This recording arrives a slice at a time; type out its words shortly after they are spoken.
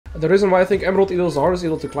The reason why I think Emerald Elo is the hardest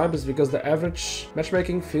Elo to climb is because the average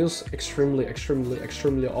matchmaking feels extremely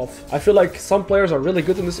off. I feel like some players are really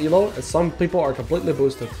good in this Elo and some people are completely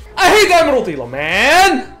boosted. I hate Emerald Elo,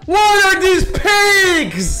 man! What are these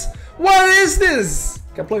pigs? What is this?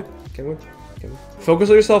 Can play, can win, can win. Focus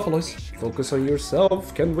on yourself, Alois. Focus on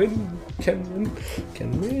yourself. Can win, can win,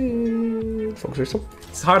 can win. Focus on yourself.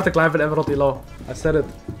 It's hard to climb in Emerald Elo. I said it.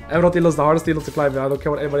 Emerald Elo is the hardest Elo to climb. I don't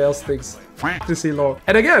care what anybody else thinks. This Elo.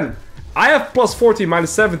 And again, I have plus 14,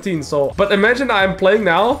 minus 17, so... But imagine I'm playing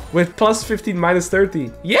now with plus 15, minus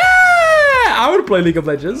 30. Yeah! I would play League of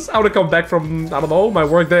Legends. I would come back from, I don't know, my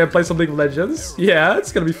work day and play some League of Legends. Yeah,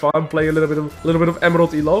 it's gonna be fun playing a little bit of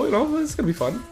Emerald Elo, you know? It's gonna be fun.